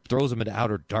 and he throws him into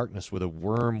outer darkness where the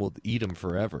worm will eat him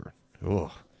forever.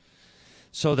 Ugh.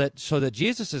 So that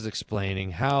Jesus is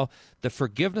explaining how the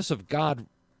forgiveness of God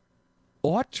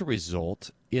ought to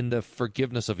result in the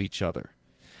forgiveness of each other.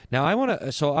 Now I want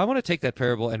to take that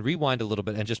parable and rewind a little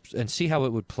bit and see how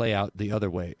it would play out the other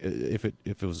way if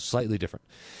it was slightly different.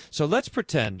 So let's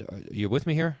pretend you're with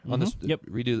me here on this. Yep.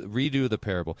 Redo the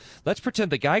parable. Let's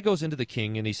pretend the guy goes into the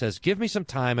king and he says, "Give me some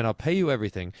time and I'll pay you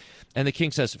everything." And the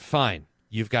king says, "Fine,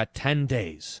 you've got 10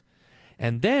 days."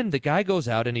 And then the guy goes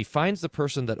out and he finds the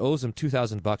person that owes him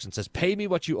 $2,000 and says, "Pay me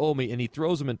what you owe me," and he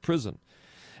throws him in prison.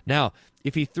 Now,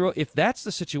 if that's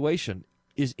the situation,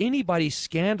 is anybody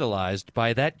scandalized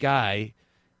by that guy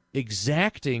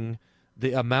exacting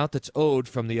the amount that's owed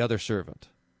from the other servant?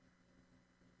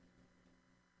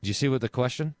 Do you see what the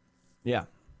question? Yeah.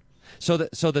 So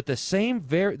that the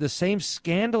same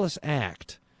scandalous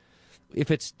act,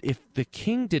 if the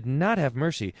king did not have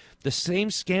mercy, the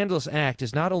same scandalous act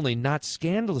is not only not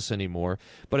scandalous anymore,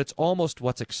 but it's almost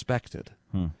what's expected.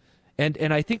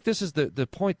 And I think this is the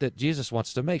point that Jesus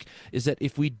wants to make, is that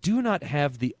if we do not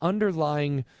have the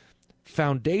underlying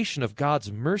foundation of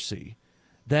God's mercy,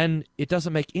 then it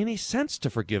doesn't make any sense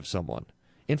to forgive someone.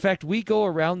 In fact, we go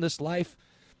around this life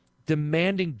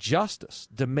demanding justice,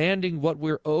 demanding what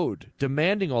we're owed,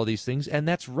 demanding all these things, and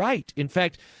that's right. In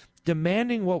fact,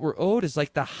 demanding what we're owed is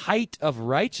like the height of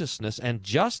righteousness and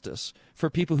justice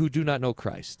for people who do not know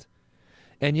Christ.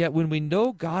 And yet when we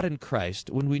know God in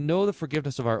Christ, when we know the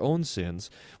forgiveness of our own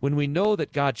sins, when we know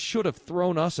that God should have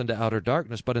thrown us into outer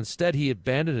darkness, but instead he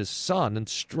abandoned his Son and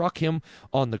struck him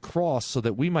on the cross so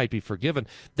that we might be forgiven,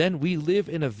 then we live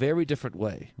in a very different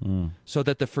way. So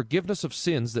that the forgiveness of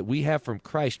sins that we have from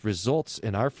Christ results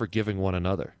in our forgiving one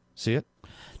another. See it?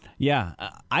 Yeah,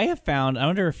 I have found, I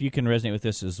wonder if you can resonate with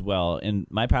this as well, in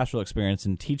my pastoral experience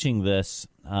in teaching this,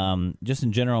 just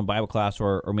in general in Bible class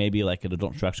or maybe like an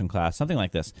adult instruction class, something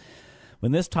like this.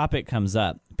 When this topic comes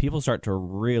up, people start to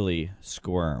really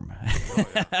squirm,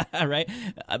 right?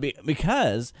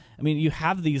 Because, I mean, you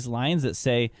have these lines that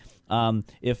say,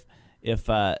 if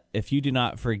you do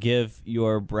not forgive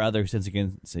your brother who sins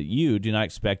against you, do not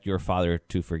expect your Father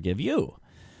to forgive you.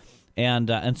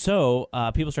 And so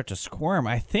people start to squirm.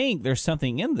 I think there's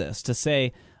something in this to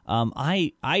say,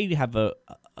 I have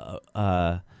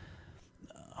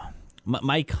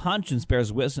my conscience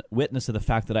bears witness to the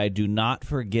fact that I do not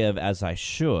forgive as I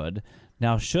should.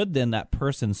 Now, should then that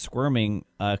person squirming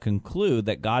conclude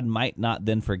that God might not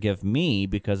then forgive me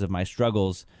because of my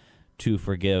struggles to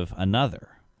forgive another?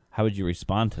 How would you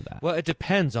respond to that? Well, it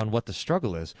depends on what the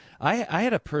struggle is. I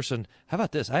had a person, how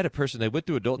about this? I had a person, they went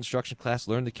through adult instruction class,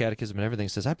 learned the catechism and everything,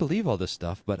 says, I believe all this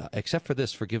stuff, but except for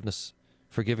this,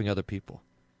 forgiving other people.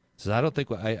 Says, I don't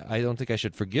think I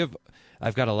should forgive.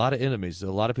 I've got a lot of enemies,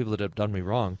 a lot of people that have done me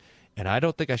wrong, and I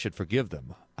don't think I should forgive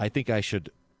them. I think I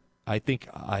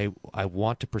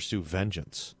want to pursue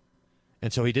vengeance.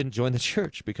 And so he didn't join the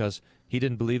church because he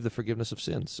didn't believe the forgiveness of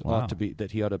sins ought to be,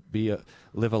 that he ought to be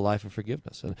live a life of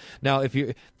forgiveness. And now,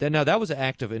 that was an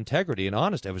act of integrity and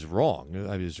honesty. I was wrong.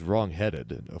 I was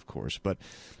wrong-headed, of course. But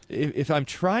if I'm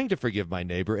trying to forgive my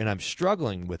neighbor and I'm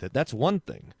struggling with it, that's one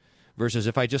thing. Versus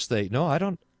if I just say, no,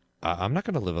 I'm not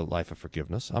going to live a life of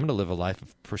forgiveness. I'm going to live a life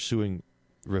of pursuing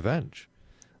revenge.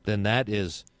 Then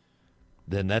that's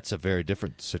a very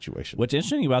different situation. What's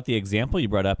interesting about the example you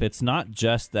brought up, it's not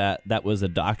just that was a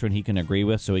doctrine he can agree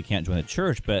with, so he can't join the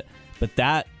church, but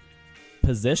that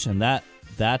position, that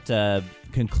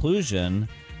conclusion,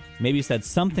 maybe said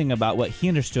something about what he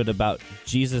understood about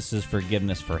Jesus'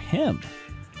 forgiveness for him.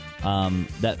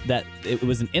 That it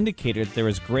was an indicator that there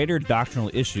was greater doctrinal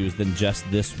issues than just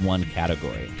this one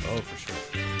category. Oh, for sure.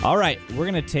 All right, we're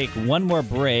going to take one more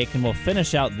break, and we'll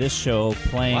finish out this show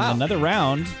playing another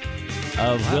round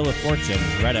of Wheel of Fortune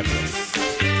right after this.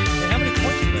 Hey, how many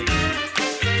points did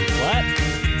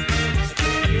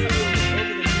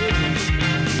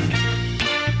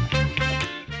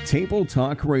What? Table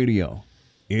Talk Radio.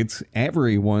 It's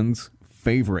everyone's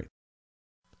favorite.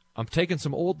 I'm taking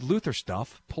some old Luther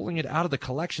stuff, pulling it out of the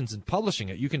collections and publishing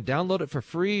it. You can download it for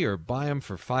free or buy them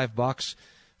for $5.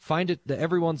 Find it, the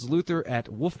Everyone's Luther, at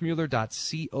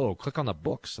wolfmueller.co. Click on the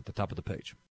books at the top of the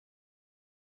page.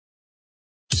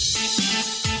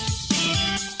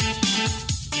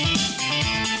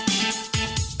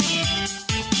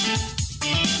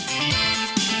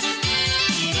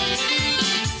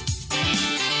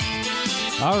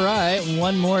 All right,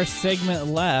 one more segment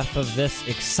left of this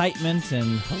excitement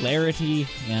and hilarity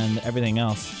and everything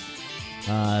else.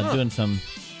 Doing some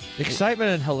excitement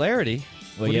and hilarity.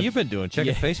 Well, what have you been doing?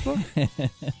 Checking Facebook?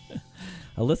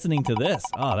 Listening to this.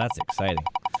 Oh, that's exciting.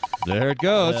 There it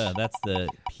goes. That's the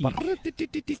peak.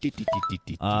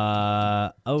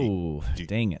 Oh,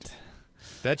 dang it.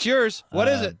 That's yours. What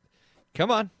is it?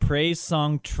 Come on. Praise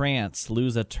song trance,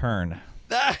 lose a turn.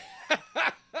 I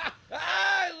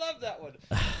love that one.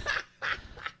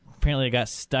 Apparently I got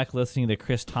stuck listening to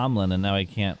Chris Tomlin, and now I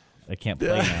can't play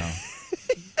now.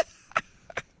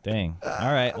 Dang.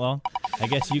 All right, well, I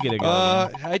guess you get a go.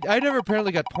 I never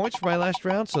apparently got points for my last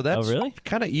round, so that's really?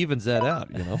 Kind of evens that out,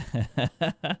 you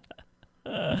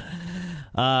know.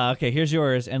 Okay, here's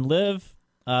yours. And live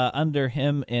under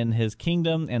him in his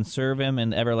kingdom and serve him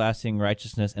in everlasting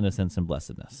righteousness, innocence, and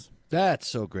blessedness. That's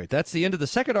so great. That's the end of the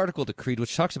second article of the Creed,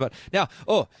 which talks about now.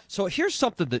 Oh, so here's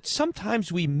something that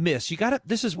sometimes we miss.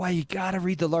 This is why you gotta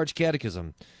read the Large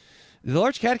Catechism. The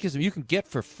Large Catechism you can get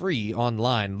for free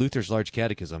online. Luther's Large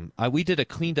Catechism. We did a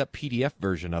cleaned up PDF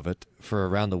version of it for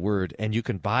Around the Word, and you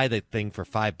can buy the thing for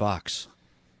 $5.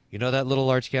 You know that little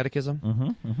Large Catechism?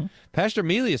 Mm-hmm. Pastor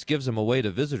Melius gives them away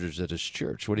to visitors at his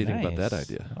church. What do you think about that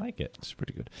idea? I like it. It's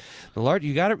pretty good. What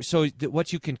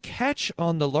you can catch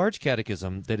on the Large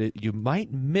Catechism that you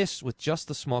might miss with just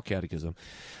the Small Catechism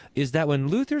is that when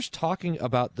Luther's talking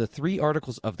about the 3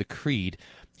 articles of the Creed,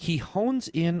 he hones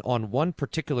in on one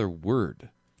particular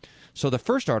word. So the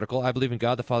first article, I believe in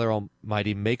God the Father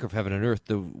Almighty, maker of heaven and earth,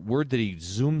 the word that he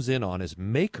zooms in on is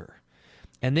maker.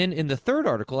 And then in the third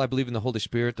article, I believe in the Holy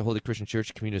Spirit, the Holy Christian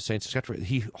Church, communion of saints, etc.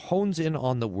 He hones in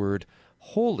on the word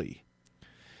holy.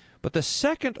 But the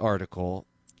second article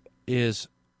is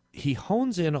he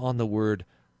hones in on the word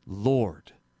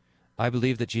Lord. I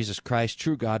believe that Jesus Christ,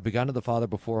 true God, begotten of the Father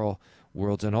before all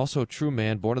worlds, and also true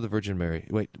man, born of the Virgin Mary.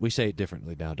 Wait, we say it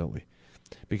differently now, don't we?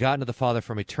 Begotten of the Father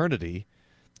from eternity,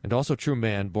 and also true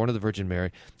man, born of the Virgin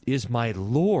Mary, is my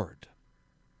Lord.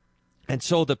 And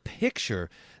so the picture,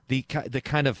 the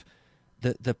kind of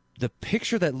the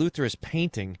picture that Luther is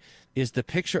painting is the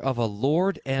picture of a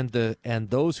Lord and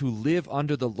those who live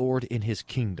under the Lord in his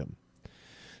kingdom.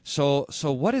 So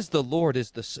what is the Lord?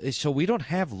 So we don't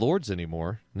have lords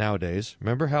anymore nowadays.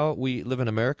 Remember how we live in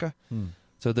America?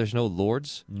 So there's no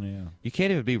lords. Yeah. You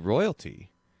can't even be royalty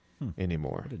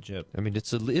anymore. What a joke. I mean,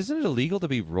 isn't it illegal to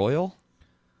be royal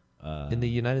in the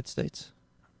United States?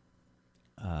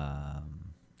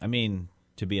 I mean,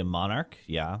 to be a monarch,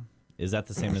 yeah. Is that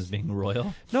the same as being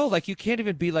royal? No, like you can't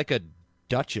even be like a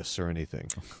duchess or anything.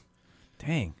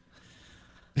 Dang.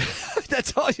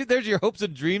 That's all. There's your hopes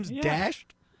and dreams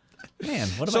dashed. Man,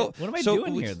 what am I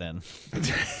doing here then?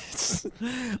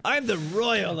 I'm the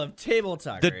royal of Table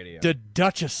Talk Radio. The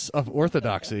Duchess of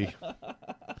Orthodoxy.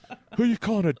 Who are you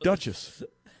calling a duchess?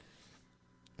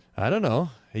 I don't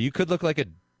know. You could look like a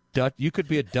You could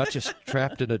be a duchess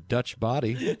trapped in a Dutch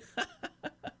body.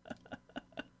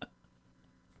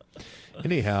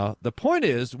 Anyhow, the point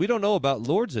is, we don't know about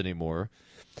lords anymore.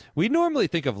 We normally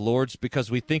think of lords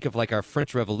because we think of like our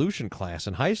French Revolution class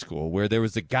in high school, where there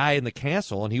was a guy in the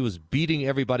castle and he was beating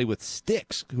everybody with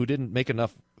sticks who didn't make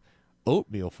enough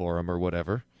oatmeal for him or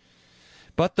whatever.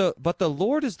 But the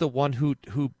Lord is the one who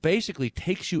basically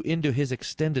takes you into his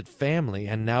extended family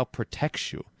and now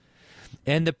protects you.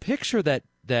 And the picture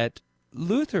that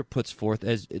Luther puts forth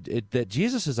as that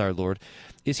Jesus is our Lord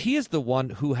is he is the one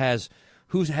who has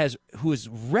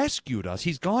rescued us.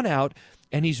 He's gone out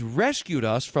and he's rescued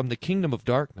us from the kingdom of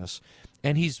darkness,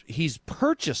 and he's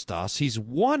purchased us. He's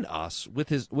won us with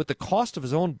the cost of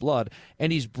his own blood,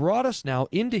 and he's brought us now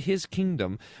into his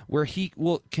kingdom where he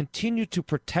will continue to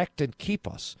protect and keep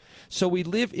us. So we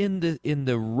live in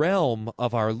the realm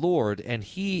of our Lord, and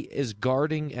he is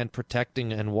guarding and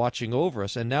protecting and watching over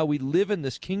us. And now we live in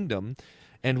this kingdom,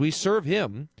 and we serve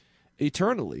him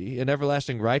eternally in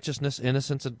everlasting righteousness,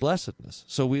 innocence, and blessedness.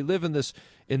 So we live in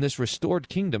this restored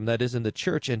kingdom that is in the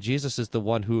church, and Jesus is the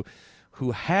one who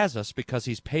has us because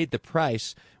he's paid the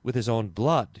price with his own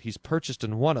blood. He's purchased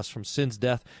and won us from sin's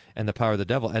death and the power of the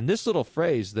devil. And this little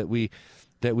phrase that we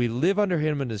live under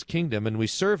him in his kingdom and we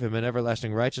serve him in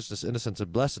everlasting righteousness, innocence,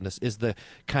 and blessedness is the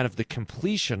kind of the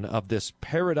completion of this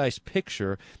paradise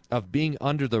picture of being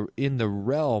in the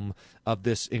realm of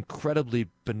this incredibly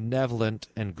benevolent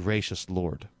and gracious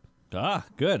Lord. Ah,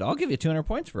 good. I'll give you 200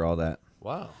 points for all that.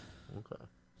 Wow. Okay.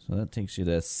 So that takes you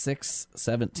to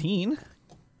 617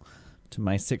 to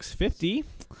my 650.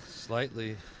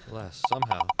 Slightly less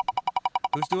somehow.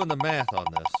 Who's doing the math on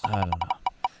this? I don't know.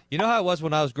 You know how it was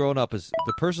when I was growing up, is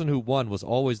the person who won was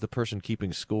always the person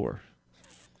keeping score.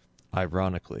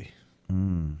 Ironically. I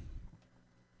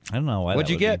don't know why. What'd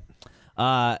you get?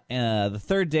 The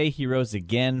third day he rose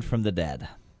again from the dead.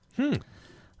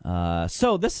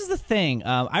 So this is the thing.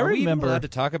 I Are remember. we allowed to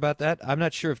talk about that? I'm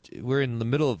not sure if we're in the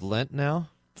middle of Lent now.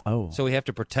 Oh. So we have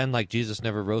to pretend like Jesus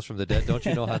never rose from the dead. Don't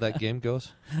you know how that game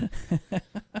goes?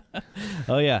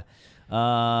 Oh, yeah. No,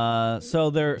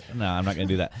 I'm not going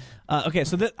to do that. Okay,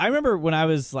 so I remember when I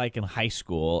was like in high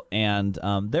school, and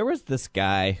there was this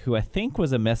guy who I think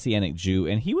was a Messianic Jew,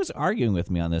 and he was arguing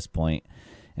with me on this point.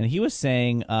 And he was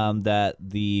saying that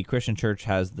the Christian church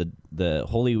has the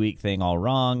Holy Week thing all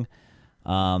wrong,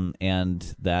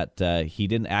 and that he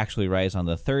didn't actually rise on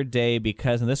the third day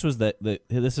because, and this was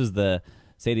the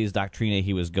Sadie's Doctrina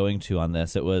he was going to on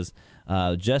this. It was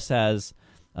just as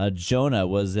Jonah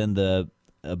was in the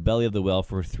belly of the whale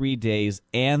for 3 days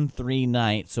and 3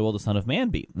 nights, so will the Son of Man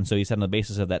be. And so he said on the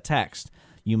basis of that text,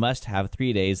 you must have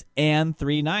 3 days and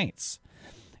 3 nights.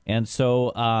 And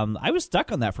so I was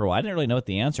stuck on that for a while. I didn't really know what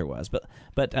the answer was.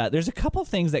 But there's a couple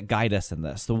things that guide us in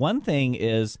this. The one thing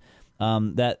is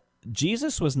that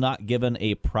Jesus was not given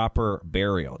a proper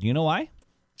burial. Do you know why?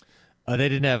 They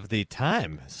didn't have the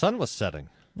time. Sun was setting.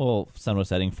 Well, sun was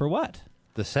setting for what?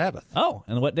 The Sabbath. Oh,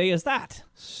 and what day is that?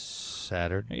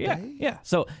 Saturday. Yeah.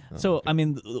 So I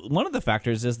mean, one of the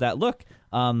factors is that look,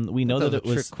 we know that it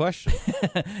was a trick question.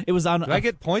 It was on. Do I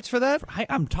get points for that?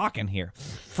 I'm talking here.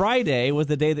 Friday was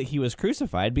the day that he was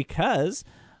crucified because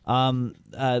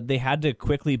they had to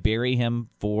quickly bury him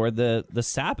for the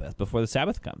Sabbath before the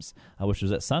Sabbath comes, which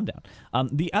was at sundown.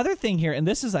 The other thing here, and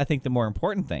this is I think the more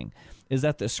important thing, is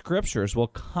that the scriptures will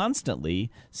constantly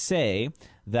say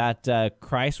that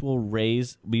Christ will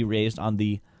be raised on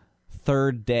the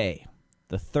third day.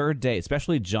 the third day,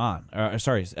 especially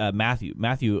Matthew.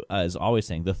 Matthew is always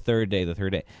saying the third day, the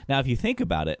third day. Now, if you think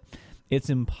about it, it's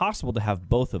impossible to have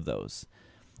both of those,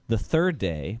 the third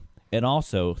day and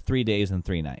also 3 days and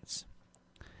 3 nights.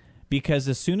 Because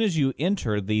as soon as you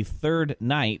enter the third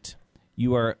night,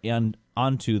 you are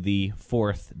onto the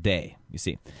fourth day, you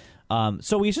see.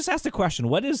 So we just asked the question,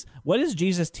 what is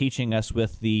Jesus teaching us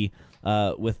with the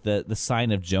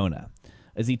sign of Jonah?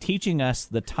 Is he teaching us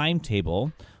the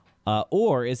timetable,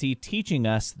 or is he teaching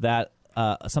us that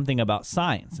something about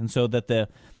signs? And so that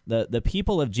the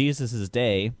people of Jesus'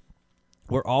 day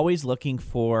were always looking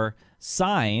for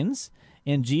signs,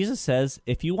 and Jesus says,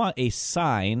 if you want a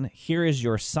sign, here is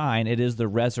your sign. It is the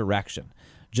resurrection.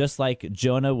 Just like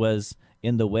Jonah was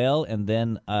in the whale and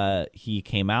then he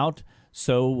came out,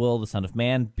 so will the Son of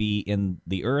Man be in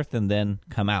the earth and then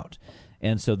come out.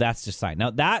 And so that's the sign.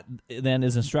 Now, that then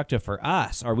is instructive for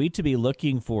us. Are we to be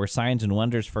looking for signs and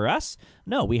wonders for us?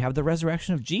 No, we have the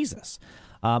resurrection of Jesus.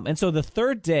 And so the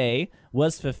third day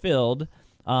was fulfilled,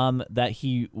 that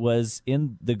he was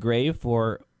in the grave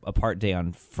for a part day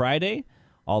on Friday,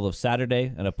 all of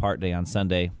Saturday, and a part day on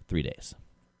Sunday, 3 days.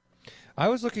 I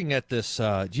was looking at this.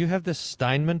 Do you have this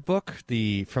Steinman book,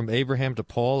 the From Abraham to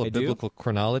Paul, Biblical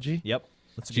Chronology? Yep.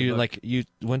 That's a Do good you book. you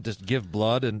went to give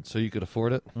blood and so you could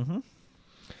afford it? Mm-hmm.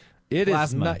 It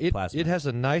Plasma. It has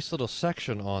a nice little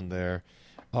section on there,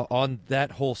 on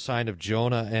that whole sign of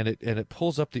Jonah, and it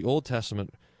pulls up the Old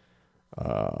Testament.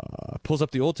 Pulls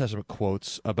up the Old Testament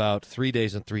quotes about 3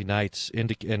 days and 3 nights,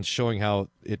 and showing how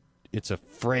it's a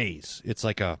phrase. It's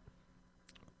like a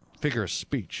figure of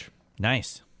speech.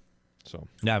 Nice. So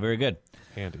yeah, very good.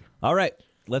 Handy. All right,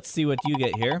 let's see what you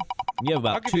get here. You have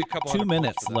about two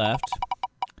minutes left.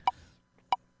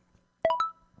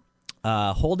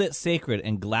 Hold it sacred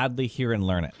and gladly hear and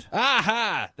learn it.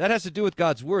 Aha! That has to do with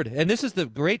God's word. And this is the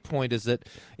great point, is that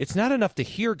it's not enough to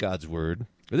hear God's word.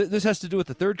 This has to do with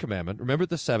the third commandment. Remember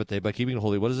the Sabbath day by keeping it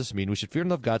holy. What does this mean? We should fear and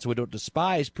love God so we don't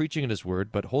despise preaching in his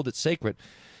word, but hold it sacred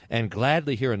and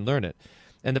gladly hear and learn it.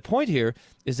 And the point here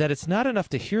is that it's not enough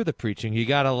to hear the preaching. You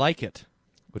got to like it,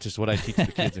 which is what I teach the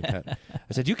kids in Cat.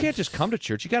 I said, you can't just come to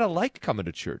church. You got to like coming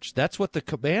to church. That's what the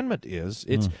commandment is.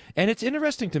 And it's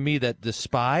interesting to me that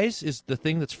despise is the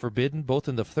thing that's forbidden both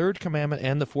in the third commandment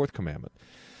and the fourth commandment.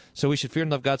 So we should fear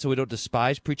and love God so we don't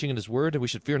despise preaching in his word, and we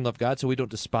should fear and love God so we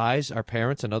don't despise our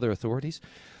parents and other authorities.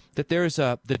 That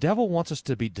the devil wants us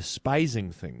to be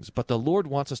despising things, but the Lord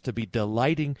wants us to be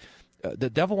delighting. The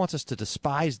devil wants us to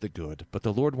despise the good, but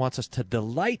the Lord wants us to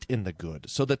delight in the good,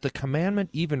 so that the commandment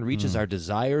even reaches our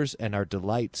desires and our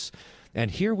delights.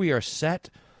 And here we are set,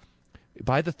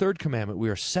 by the third commandment, we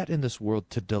are set in this world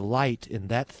to delight in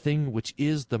that thing which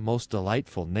is the most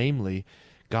delightful, namely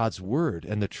God's word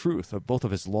and the truth of both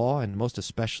of his law and most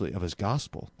especially of his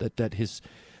gospel.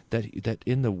 That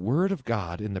in the word of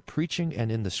God, in the preaching and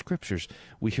in the scriptures,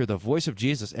 we hear the voice of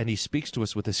Jesus, and he speaks to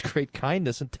us with this great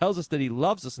kindness and tells us that he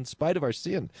loves us in spite of our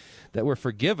sin, that we're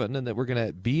forgiven, and that we're going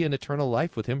to be in eternal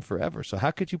life with him forever. So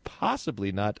how could you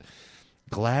possibly not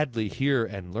gladly hear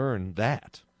and learn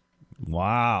that?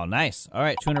 Wow, nice. All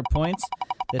right, 200 points.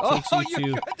 That takes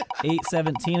you to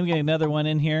 817. I'm getting another one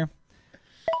in here.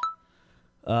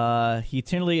 He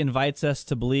eternally invites us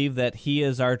to believe that he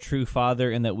is our true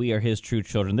father and that we are his true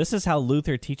children. This is how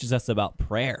Luther teaches us about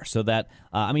prayer. So that,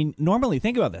 normally,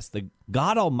 think about this. The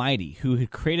God Almighty, who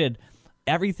had created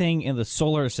everything in the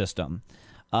solar system,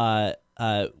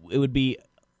 he would be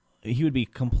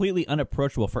completely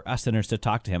unapproachable for us sinners to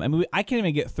talk to him. I mean, I can't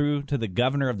even get through to the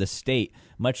governor of the state,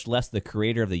 much less the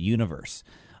creator of the universe.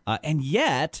 And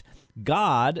yet,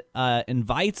 God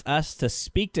invites us to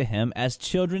speak to him as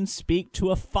children speak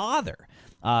to a father.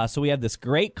 So we have this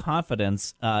great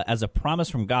confidence as a promise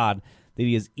from God that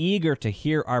he is eager to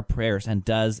hear our prayers and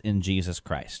does in Jesus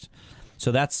Christ.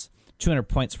 So that's 200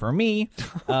 points for me.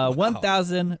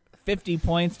 1,050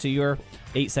 points to your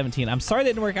 817. I'm sorry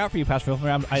that didn't work out for you, Pastor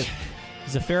Phil.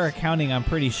 It's a fair accounting, I'm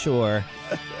pretty sure.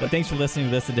 But thanks for listening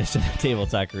to this edition of Table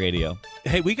Talk Radio.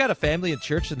 Hey, we got a family in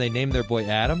church, and they named their boy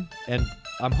Adam, and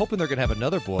I'm hoping they're going to have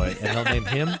another boy, and they'll name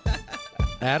him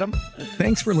Adam.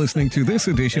 Thanks for listening to this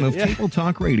edition of Table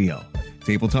Talk Radio.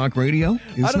 Table Talk Radio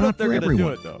is not for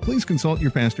everyone. Please consult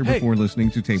your pastor before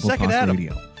listening to Table Talk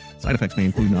Radio. Side effects may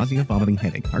include nausea, vomiting,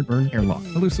 headache, heartburn, hair loss,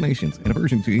 hallucinations, and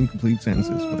aversion to incomplete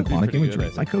sentences with aquatic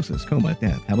imagery, psychosis, coma,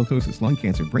 death, halitosis, lung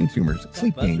cancer, brain tumors,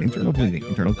 sleep pain, internal bleeding,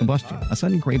 internal combustion, a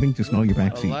sudden craving to smell your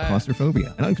backseat,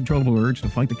 claustrophobia, an uncontrollable urge to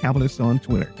fight the Calvinists on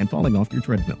Twitter, and falling off your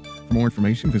treadmill. For more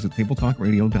information, visit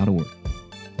tabletalkradio.org.